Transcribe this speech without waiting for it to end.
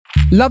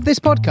Love this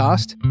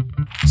podcast?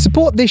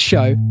 Support this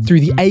show through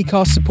the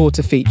Acast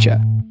supporter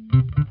feature.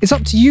 It's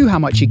up to you how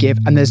much you give,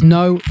 and there's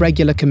no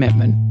regular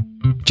commitment.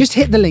 Just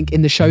hit the link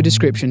in the show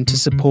description to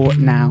support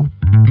now.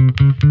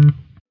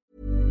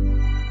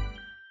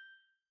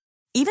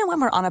 Even when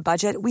we're on a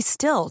budget, we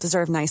still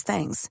deserve nice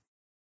things.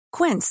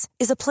 Quince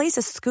is a place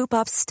to scoop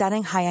up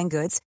stunning high-end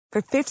goods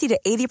for 50 to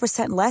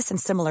 80% less than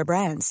similar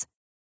brands.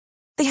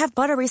 They have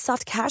buttery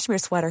soft cashmere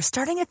sweaters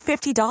starting at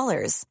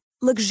 $50,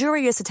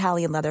 luxurious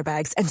Italian leather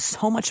bags, and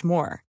so much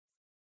more.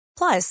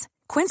 Plus,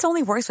 Quince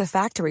only works with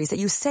factories that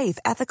use safe,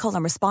 ethical,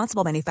 and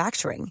responsible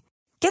manufacturing.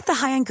 Get the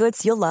high-end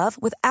goods you'll love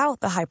without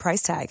the high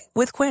price tag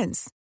with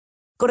Quince.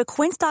 Go to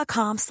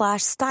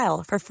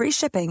quince.com/style for free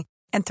shipping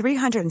and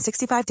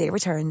 365-day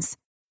returns.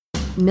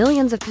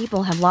 Millions of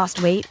people have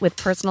lost weight with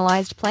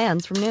personalized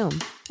plans from Noom.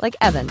 Like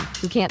Evan,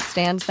 who can't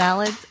stand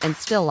salads and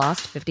still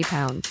lost 50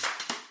 pounds.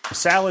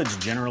 Salads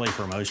generally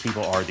for most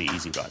people are the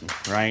easy button,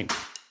 right?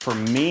 For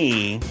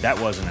me, that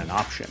wasn't an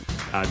option.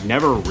 I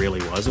never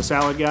really was a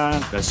salad guy.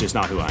 That's just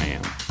not who I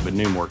am. But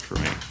Noom worked for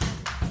me.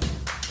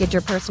 Get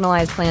your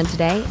personalized plan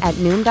today at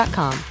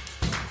Noom.com.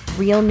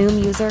 Real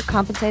Noom user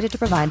compensated to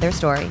provide their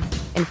story.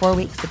 In 4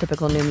 weeks, the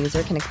typical Noom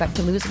user can expect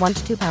to lose 1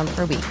 to 2 pounds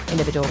per week.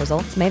 Individual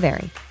results may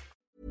vary.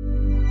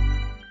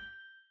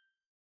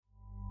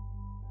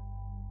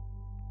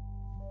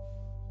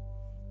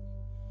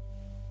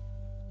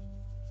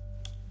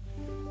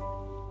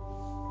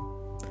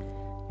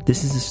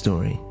 This is a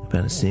story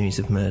about a series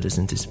of murders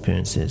and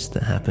disappearances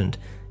that happened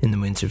in the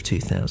winter of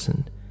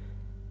 2000.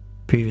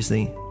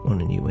 Previously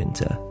on A New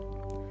Winter.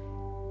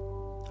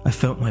 I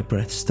felt my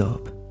breath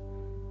stop.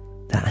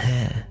 That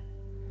hair.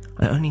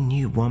 I only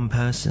knew one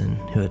person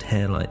who had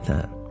hair like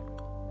that.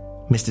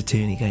 Mr.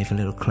 Tooney gave a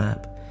little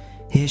clap.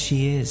 "Here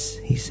she is,"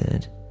 he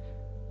said.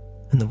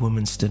 And the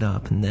woman stood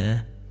up, and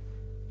there,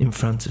 in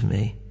front of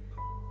me,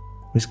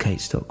 was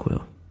Kate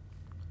Stockwell.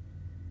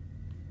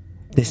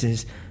 This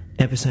is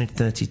episode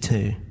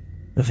 32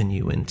 of A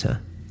New Winter.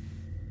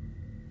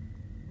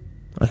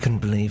 I couldn't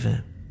believe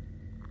it.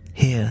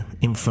 Here,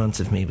 in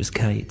front of me, was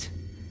Kate.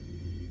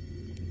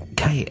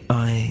 Kate,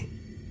 I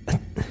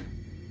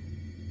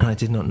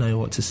did not know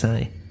what to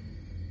say.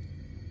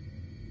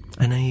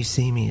 I know you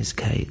see me as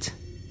Kate,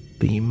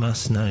 but you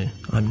must know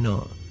I'm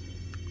not.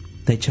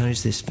 They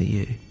chose this for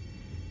you.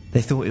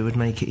 They thought it would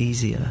make it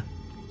easier.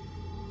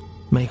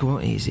 Make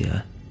what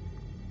easier?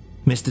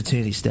 Mr.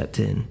 Tooley stepped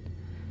in.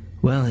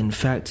 Well, in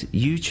fact,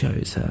 you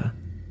chose her,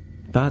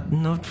 but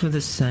not for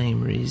the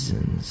same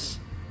reasons.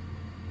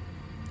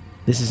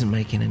 This isn't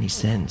making any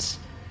sense.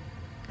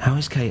 How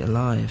is Kate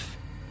alive?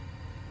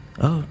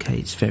 Oh,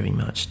 Kate's very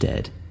much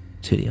dead,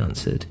 Tooley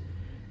answered.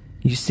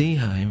 You see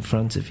her in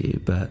front of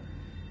you, but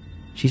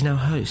she's now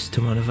host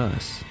to one of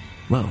us.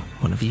 Well,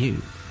 one of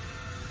you.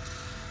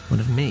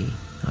 One of me,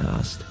 I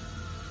asked.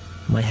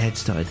 My head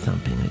started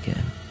thumping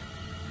again.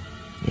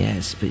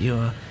 Yes, but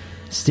you're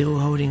still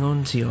holding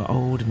on to your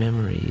old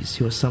memories.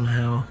 You're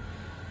somehow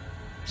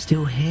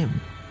still him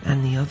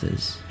and the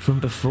others from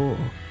before.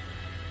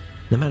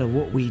 No matter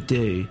what we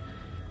do,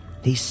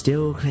 he's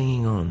still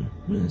clinging on.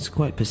 It's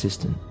quite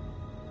persistent.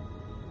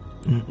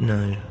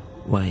 No,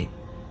 wait.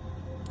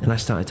 And I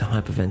started to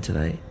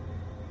hyperventilate.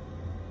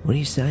 What are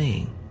you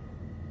saying?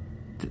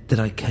 That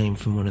I came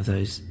from one of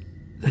those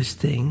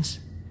things?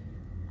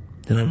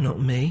 That I'm not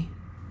me?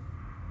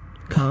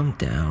 Calm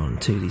down,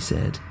 Tooley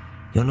said.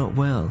 You're not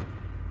well.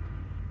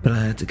 But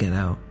I had to get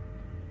out.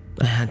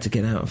 I had to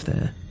get out of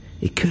there.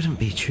 It couldn't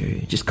be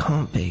true. It just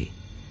can't be.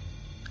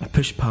 I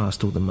pushed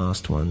past all the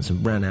masked ones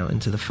and ran out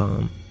into the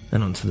farm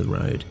and onto the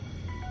road.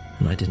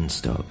 And I didn't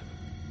stop.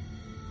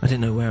 I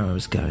didn't know where I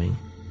was going,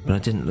 but I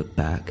didn't look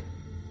back.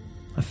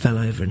 I fell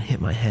over and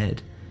hit my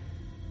head.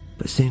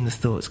 But soon the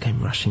thoughts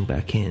came rushing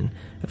back in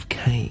of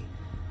Kate,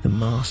 the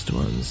masked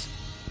ones.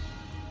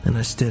 And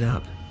I stood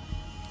up,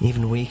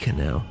 even weaker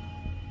now,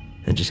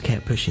 and just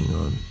kept pushing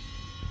on.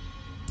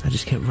 I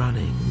just kept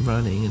running and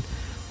running, and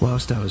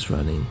whilst I was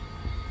running,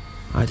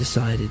 I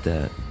decided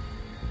that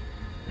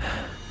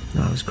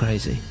I was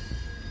crazy.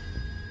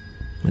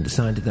 I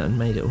decided that I'd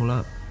made it all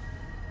up.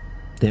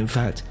 That in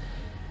fact,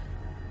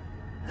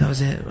 that was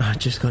it. I'd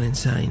just gone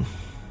insane.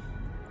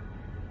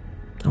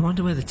 I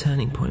wonder where the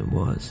turning point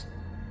was.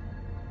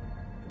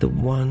 The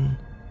one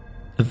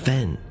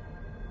event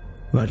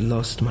where I'd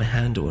lost my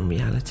handle on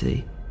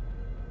reality.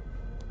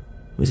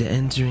 Was it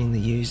entering the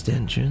used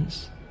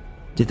entrance?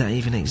 Did that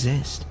even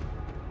exist?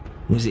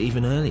 Was it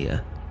even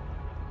earlier?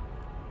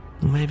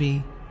 Or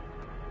maybe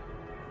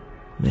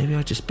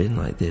I'd just been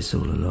like this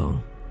all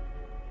along.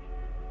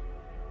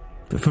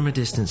 But from a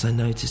distance I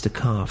noticed a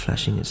car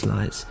flashing its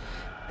lights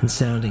and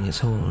sounding its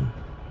horn.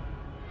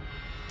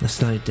 I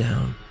slowed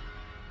down.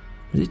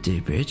 Was it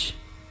Dewbridge?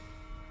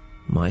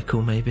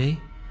 Michael, maybe?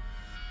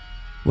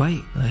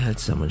 Wait, I heard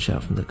someone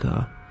shout from the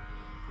car.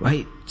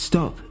 Wait,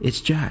 stop,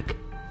 it's Jack.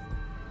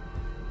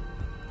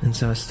 And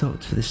so I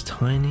stopped for this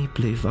tiny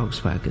blue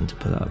Volkswagen to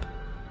pull up.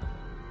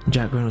 And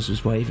Jack Reynolds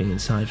was waving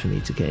inside for me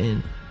to get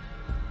in.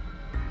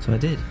 So I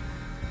did.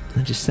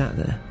 I just sat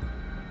there.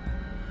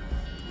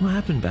 What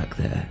happened back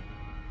there?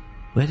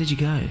 Where did you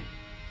go?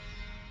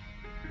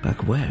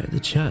 Back where? At the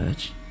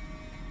church?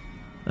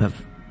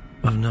 I've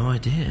no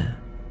idea.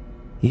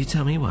 You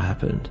tell me what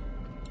happened.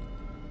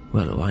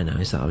 Well, all I know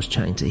is that I was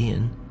chatting to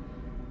Ian.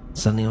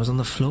 Suddenly I was on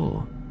the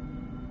floor.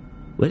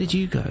 Where did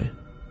you go?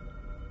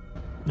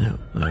 No,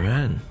 I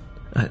ran.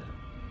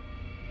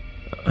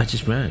 I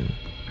just ran.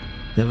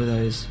 There were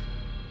those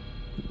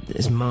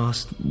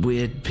masked,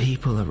 weird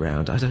people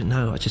around. I don't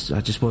know. I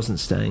just wasn't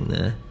staying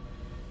there.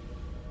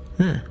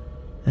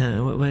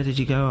 Where did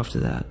you go after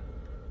that?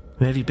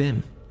 Where have you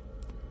been?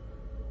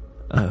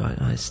 Oh,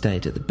 I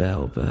stayed at the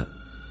Bell, but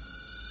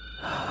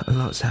a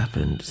lot's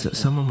happened.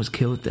 Someone was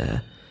killed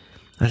there.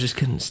 I just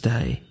couldn't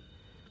stay.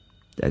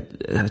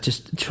 I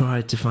just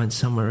tried to find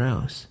somewhere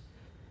else,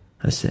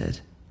 I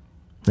said.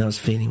 I was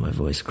feeling my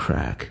voice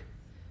crack.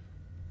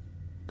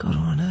 God,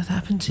 what on earth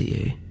happened to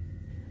you?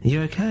 Are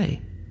you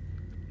okay?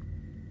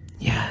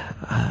 Yeah,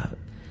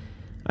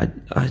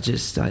 I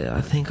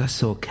think I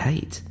saw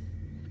Kate.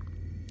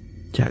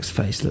 Jack's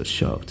face looked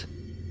shocked.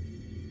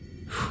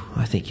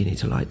 I think you need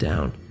to lie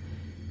down.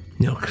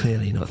 You're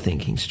clearly not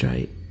thinking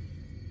straight.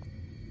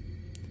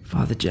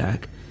 Father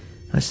Jack,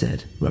 I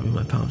said, rubbing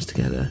my palms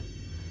together.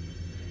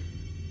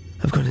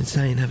 I've gone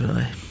insane, haven't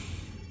I?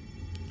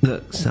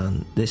 Look,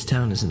 son, this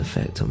town has an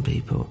effect on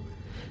people.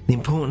 The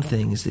important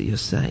thing is that you're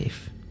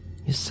safe.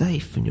 You're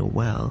safe and you're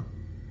well.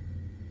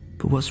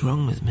 But what's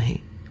wrong with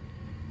me?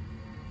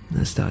 And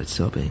I started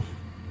sobbing.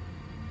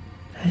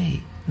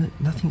 Hey, look,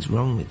 nothing's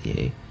wrong with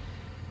you.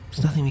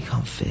 There's nothing we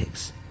can't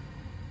fix.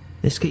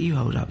 Let's get you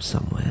holed up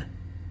somewhere.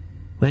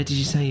 Where did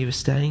you say you were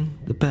staying?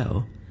 The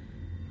Bell?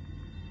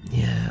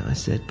 Yeah, I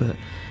said, but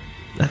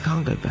I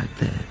can't go back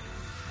there.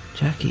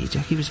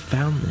 Jackie was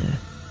found there.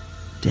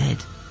 Dead.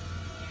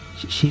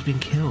 She'd been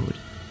killed.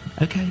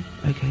 Okay,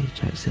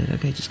 Jack said.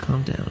 Okay, just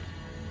calm down.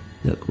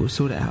 Look, we'll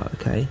sort it out,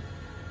 okay?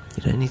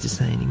 You don't need to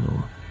say any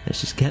more.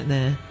 Let's just get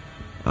there.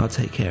 I'll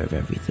take care of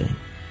everything.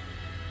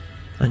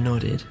 I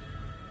nodded.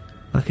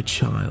 Like a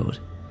child.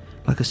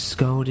 Like a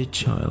scolded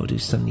child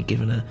who's suddenly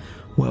given a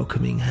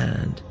welcoming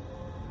hand.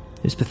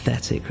 It was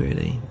pathetic,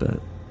 really,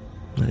 but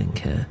I didn't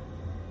care.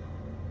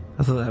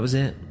 I thought that was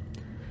it.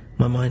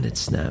 My mind had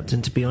snapped,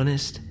 and to be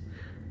honest,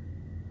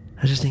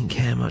 I just didn't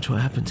care much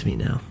what happened to me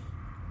now.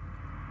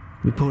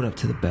 We pulled up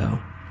to the Bell.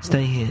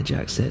 Stay here,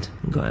 Jack said,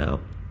 and got out.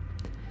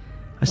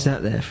 I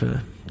sat there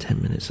for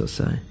 10 minutes or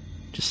so,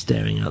 just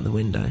staring out the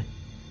window.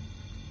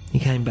 He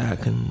came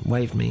back and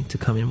waved me to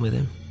come in with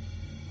him.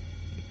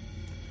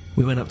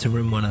 We went up to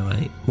room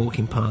 108,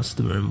 walking past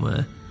the room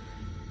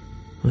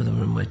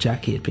where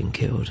Jackie had been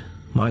killed,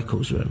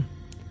 Michael's room.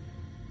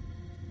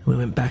 And we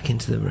went back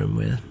into the room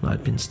where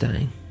I'd been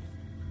staying.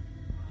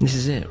 This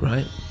is it,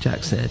 right?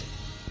 Jack said.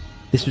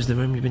 This was the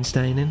room you've been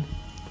staying in?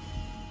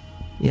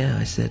 Yeah,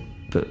 I said,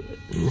 but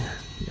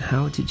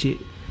how did you...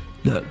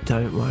 Look,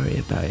 don't worry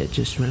about it,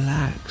 just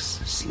relax,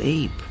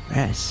 sleep,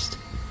 rest.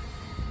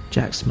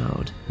 Jack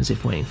smiled, as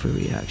if waiting for a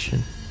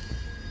reaction.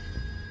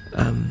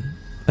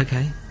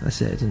 Okay, I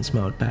said, and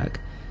smiled back,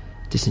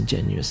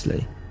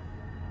 disingenuously.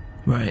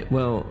 Right,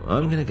 well,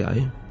 I'm gonna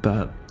go,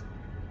 but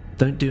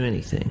don't do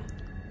anything.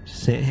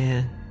 Just sit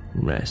here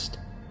and rest.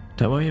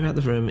 Don't worry about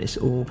the room, it's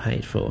all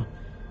paid for.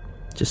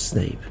 Just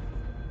sleep.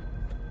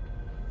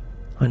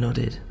 I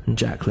nodded, and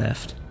Jack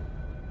left.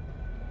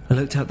 I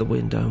looked out the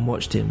window and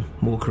watched him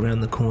walk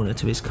around the corner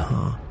to his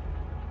car.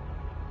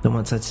 Then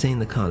once I'd seen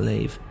the car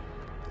leave,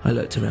 I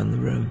looked around the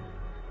room.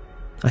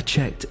 I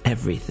checked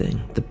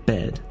everything, the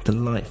bed, the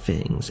light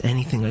fittings,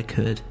 anything I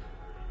could.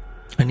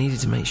 I needed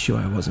to make sure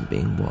I wasn't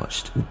being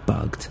watched or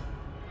bugged.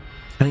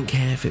 I didn't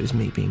care if it was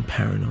me being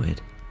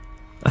paranoid.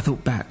 I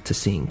thought back to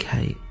seeing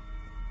Kate.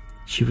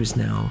 She was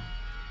now,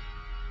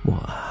 a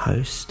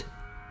host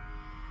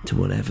to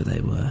whatever they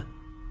were.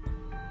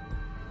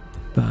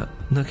 But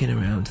looking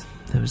around,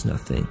 there was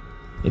nothing.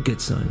 A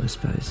good sign, I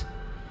suppose.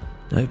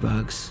 No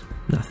bugs,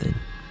 nothing.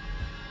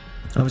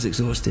 I was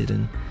exhausted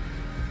and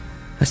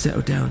I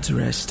settled down to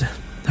rest,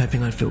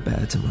 hoping I'd feel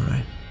better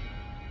tomorrow.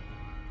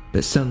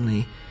 But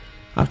suddenly,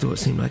 after what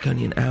seemed like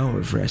only an hour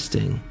of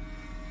resting,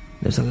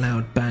 there was a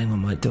loud bang on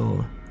my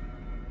door.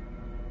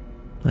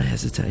 I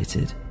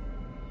hesitated.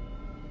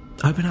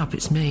 Open up,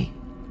 it's me.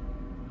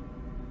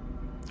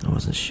 I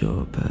wasn't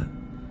sure, but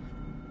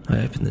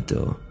I opened the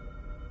door.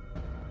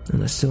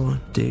 And I saw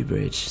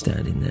Dewbridge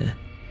standing there.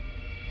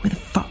 Where the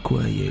fuck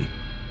were you?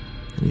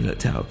 And he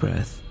looked out of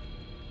breath.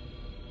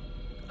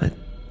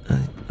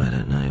 I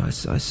don't know.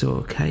 I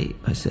saw Kate,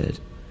 I said.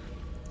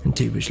 And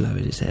Dewbridge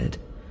lowered his head.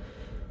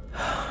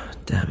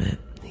 Damn it,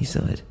 he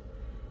sighed.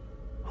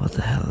 What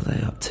the hell are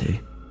they up to?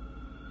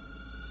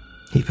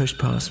 He pushed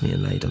past me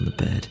and laid on the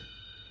bed.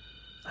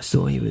 I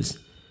saw he was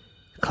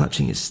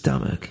clutching his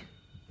stomach.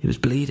 He was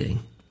bleeding.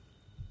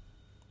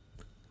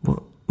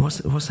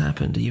 What's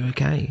happened? Are you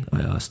okay? I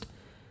asked.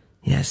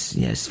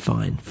 Yes,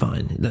 fine.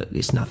 Look,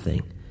 it's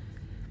nothing.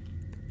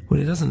 Well,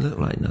 it doesn't look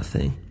like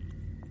nothing.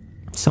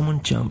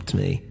 Someone jumped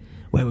me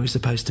where we were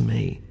supposed to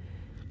meet.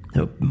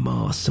 There were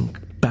masks, some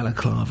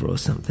balaclava or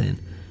something.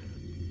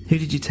 Who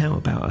did you tell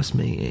about us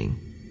meeting?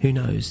 Who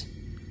knows?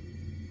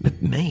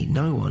 But me?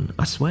 No one.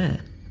 I swear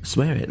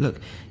it. Look,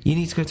 you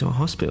need to go to a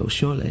hospital,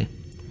 surely.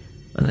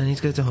 And I need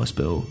to go to a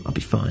hospital. I'll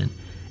be fine.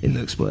 It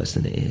looks worse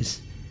than it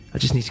is. I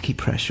just need to keep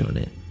pressure on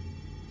it.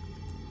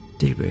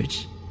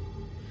 Dewbridge,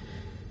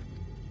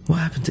 what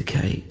happened to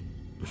Kate?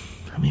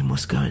 I mean,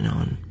 what's going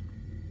on?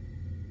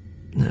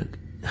 Look,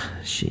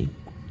 she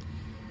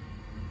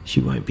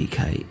won't be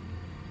Kate,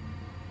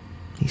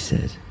 he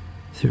said,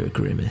 through a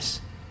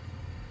grimace.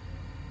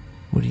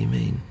 What do you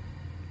mean?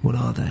 What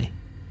are they?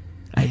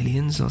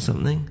 Aliens or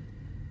something?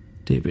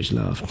 Dewbridge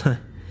laughed.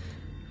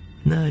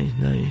 No,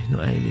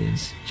 not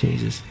aliens.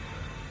 Jesus.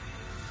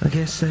 I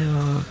guess they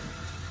are,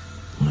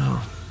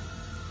 well,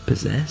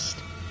 possessed.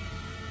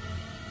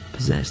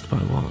 Possessed by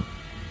what?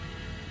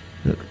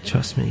 Look,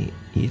 trust me,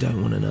 you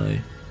don't want to know.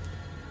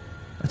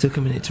 I took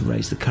a minute to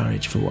raise the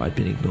courage for what I'd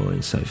been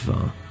ignoring so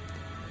far.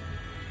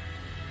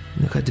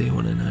 Look, I do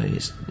want to know.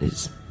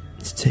 It's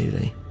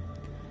Thule.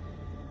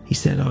 He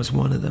said I was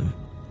one of them.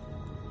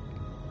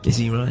 Is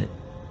he right?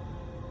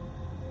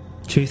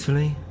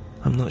 Truthfully,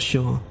 I'm not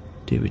sure,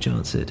 Dewbridge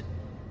answered,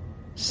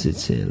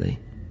 sincerely.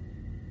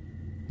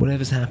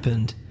 Whatever's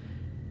happened,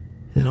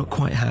 they're not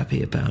quite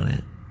happy about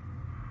it.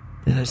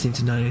 They don't seem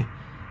to know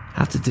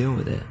how to deal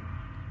with it.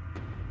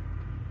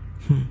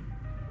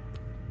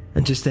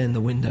 And just then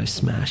the window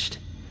smashed.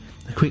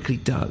 I quickly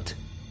ducked.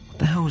 What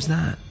the hell was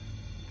that?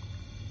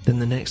 Then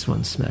the next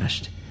one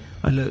smashed.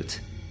 I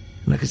looked,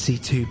 and I could see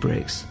 2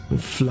 bricks were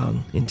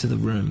flung into the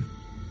room.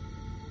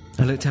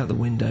 I looked out the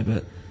window,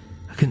 but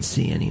I couldn't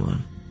see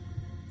anyone.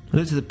 I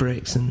looked at the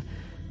bricks, and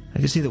I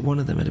could see that one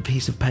of them had a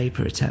piece of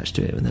paper attached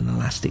to it with an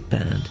elastic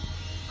band.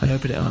 I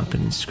opened it up,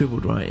 and in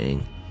scribbled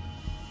writing,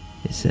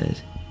 it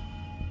said,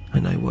 "I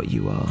know what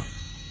you are."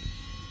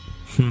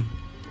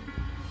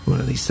 Well,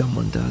 at least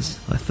someone does,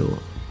 I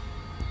thought.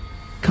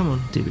 "Come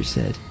on," Dewbridge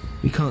said.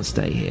 "We can't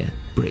stay here,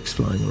 bricks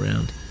flying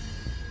around."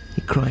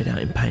 He cried out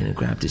in pain and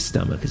grabbed his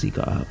stomach as he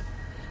got up.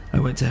 I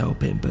went to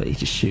help him, but he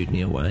just shooed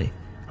me away.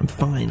 I'm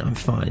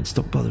fine,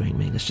 stop bothering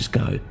me, let's just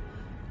go."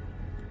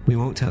 We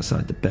walked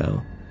outside the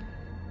bell.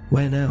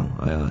 "Where now?"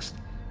 I asked.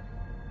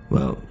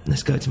 "Well,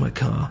 let's go to my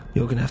car,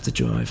 you're going to have to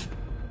drive."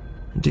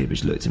 And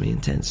Dewbridge looked at me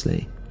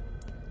intensely.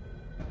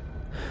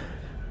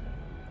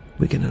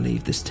 "We're going to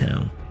leave this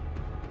town."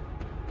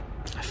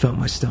 I felt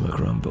my stomach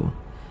rumble,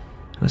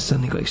 and I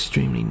suddenly got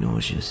extremely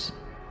nauseous.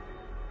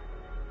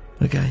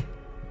 "Okay,"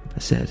 I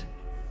said.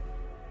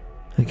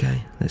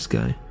 "Okay, let's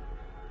go.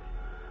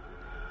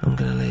 I'm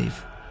gonna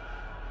leave."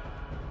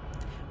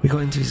 We got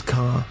into his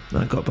car, and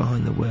I got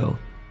behind the wheel.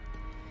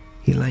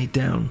 He laid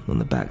down on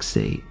the back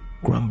seat,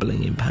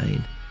 grumbling in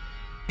pain.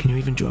 "Can you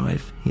even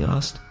drive?" he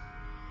asked,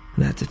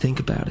 and I had to think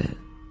about it.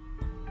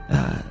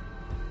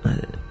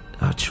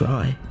 I'll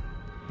try."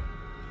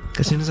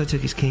 As soon as I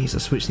took his keys, I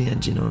switched the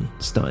engine on,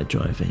 started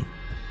driving.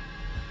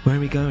 "Where are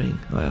we going?"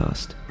 I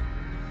asked.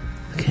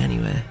 "Okay,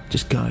 anywhere.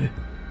 Just go.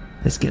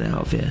 Let's get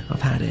out of here.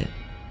 I've had it.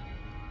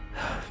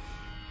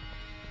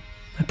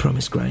 I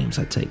promised Graham's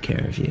I'd take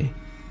care of you.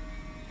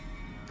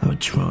 I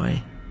would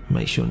try and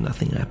make sure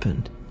nothing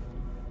happened."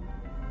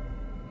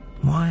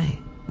 Why?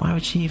 Why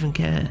would she even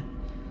care?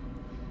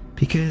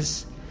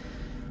 Because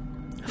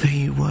of who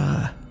you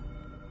were.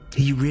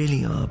 Who you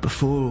really are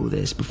before all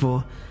this,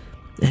 before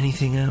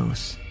anything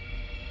else.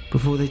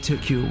 Before they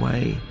took you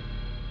away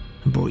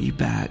and brought you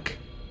back.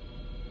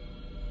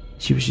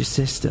 She was your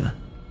sister.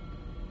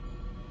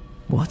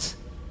 What?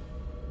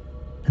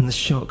 And the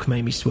shock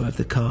made me swerve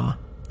the car.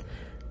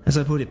 As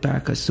I pulled it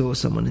back, I saw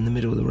someone in the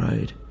middle of the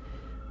road.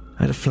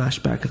 I had a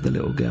flashback of the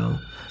little girl,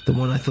 the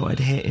one I thought I'd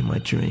hit in my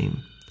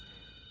dream.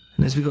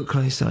 And as we got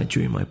closer, I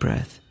drew my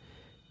breath,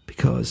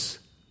 because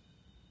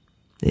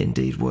it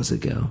indeed was a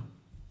girl,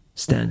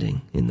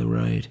 standing in the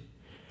road.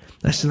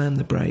 I slammed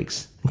the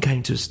brakes and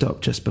came to a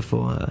stop just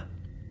before her.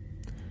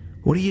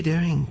 "What are you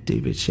doing?"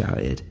 Dewbridge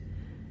shouted.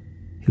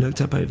 He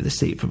looked up over the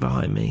seat from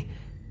behind me,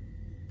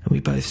 and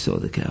we both saw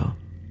the girl.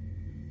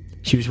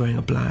 She was wearing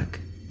a black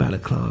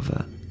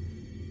balaclava,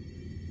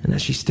 and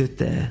as she stood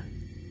there,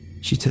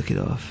 she took it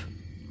off.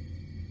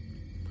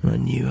 And I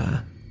knew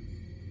her.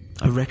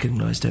 I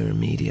recognised her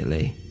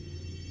immediately.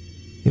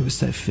 It was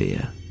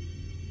Sophia,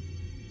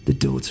 the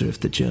daughter of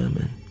the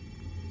German.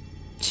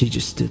 She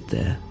just stood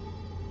there,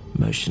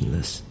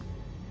 motionless.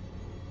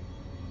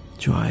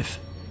 Drive,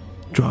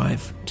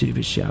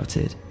 Dewbridge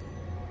shouted.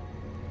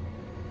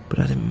 But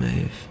I didn't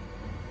move.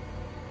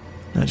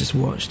 I just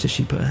watched as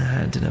she put her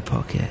hand in her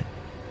pocket.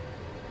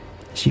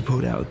 She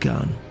pulled out a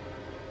gun,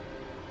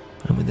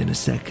 and within a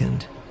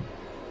second,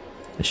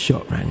 a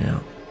shot rang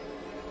out.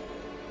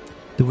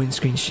 The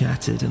windscreen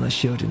shattered and I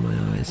shielded my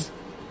eyes.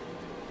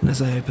 And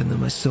as I opened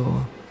them, I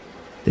saw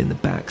that in the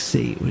back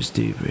seat was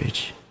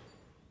Dewbridge,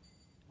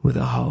 with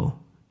a hole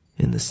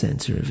in the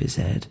centre of his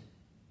head.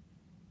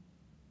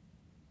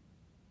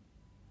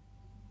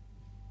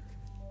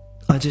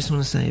 I just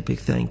want to say a big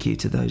thank you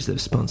to those that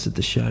have sponsored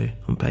the show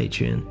on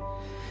Patreon.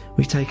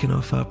 We've taken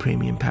off our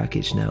premium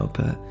package now,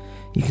 but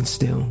you can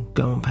still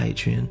go on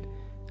Patreon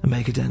and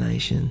make a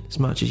donation as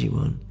much as you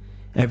want.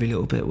 Every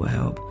little bit will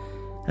help.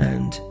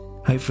 And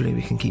hopefully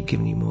we can keep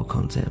giving you more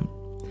content.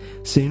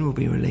 Soon we'll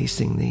be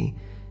releasing the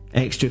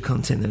extra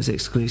content that was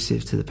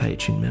exclusive to the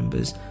Patreon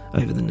members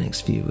over the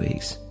next few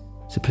weeks,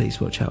 so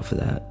please watch out for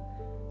that.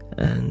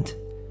 And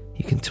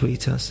you can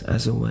tweet us,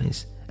 as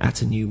always, at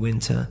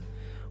 @anewwinter,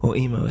 or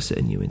email us at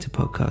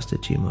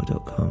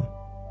anewwinterpodcast@gmail.com.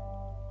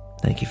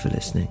 Thank you for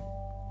listening.